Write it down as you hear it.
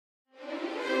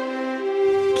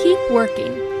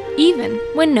working, even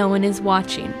when no one is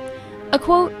watching. A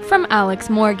quote from Alex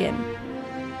Morgan.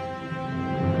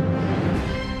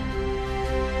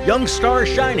 Young Star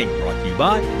Shining, brought to you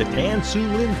by the Tan Siu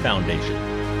Lin Foundation.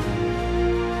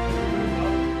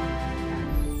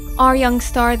 Our young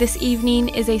star this evening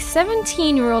is a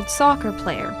 17-year-old soccer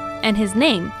player, and his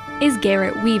name is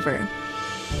Garrett Weaver.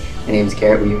 My name is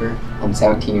Garrett Weaver. I'm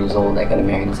 17 years old. I got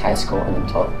married in high school and I'm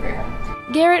 12th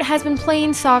grade. Garrett has been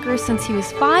playing soccer since he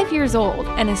was 5 years old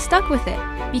and has stuck with it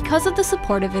because of the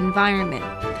supportive environment.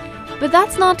 But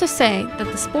that's not to say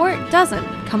that the sport doesn't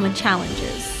come with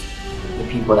challenges. The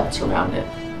people that surround it,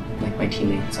 like my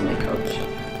teammates and my coach,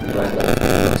 is what I love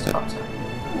the most about soccer.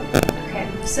 Okay,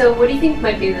 so what do you think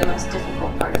might be the most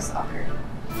difficult part of soccer?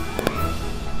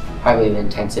 Probably the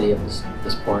intensity of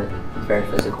the sport. It's very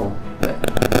physical, but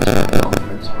it's really all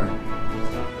for the sport.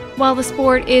 While the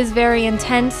sport is very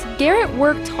intense, Garrett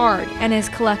worked hard and has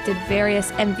collected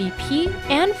various MVP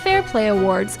and Fair Play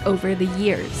awards over the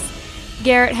years.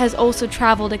 Garrett has also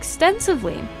traveled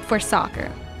extensively for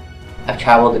soccer. I've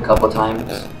traveled a couple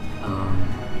times,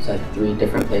 so like 3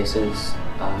 different places,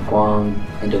 Guam,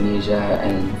 Indonesia,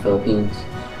 and Philippines.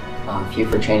 A few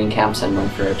for training camps and 1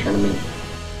 for a tournament.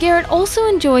 Garrett also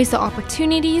enjoys the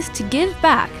opportunities to give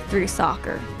back through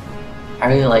soccer. I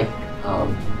really like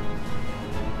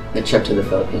the trip to the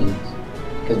Philippines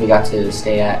because we got to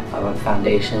stay at a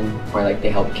foundation where like they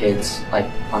help kids like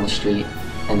on the street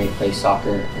and they play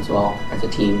soccer as well as a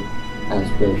team, and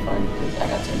it was really fun because I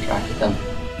got to interact with them.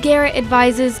 Garrett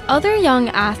advises other young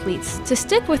athletes to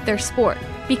stick with their sport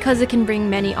because it can bring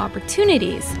many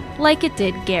opportunities, like it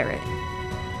did Garrett.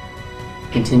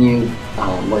 Continue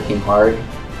working hard,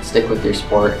 stick with your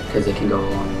sport because it can go a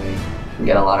long way. You can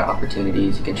get a lot of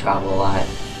opportunities, you can travel a lot,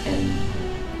 and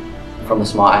from a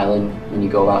small island, when you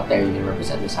go out there, you can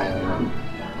represent this island,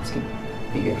 and it's going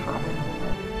to be good for all.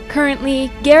 Currently,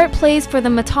 Garrett plays for the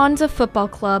Matanza Football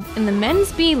Club in the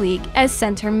Men's B League as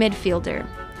center midfielder.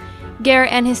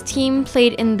 Garrett and his team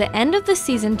played in the end of the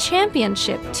season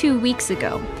championship 2 weeks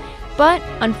ago, but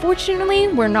unfortunately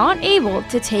were not able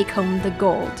to take home the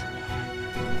gold.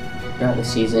 Throughout the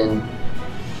season,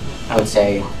 I would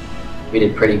say we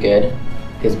did pretty good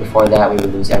because before that we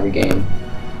would lose every game,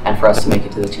 and for us to make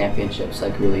it to the championships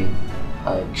really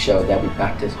showed that we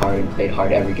practiced hard and played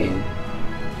hard every game.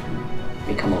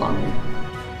 We come a long way.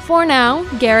 For now,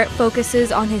 Garrett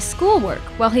focuses on his schoolwork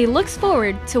while he looks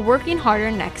forward to working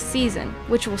harder next season,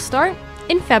 which will start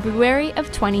in February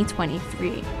of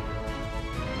 2023.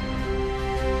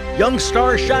 Young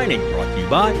Star Shining, brought to you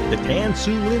by the Tan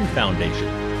Siu Lin Foundation.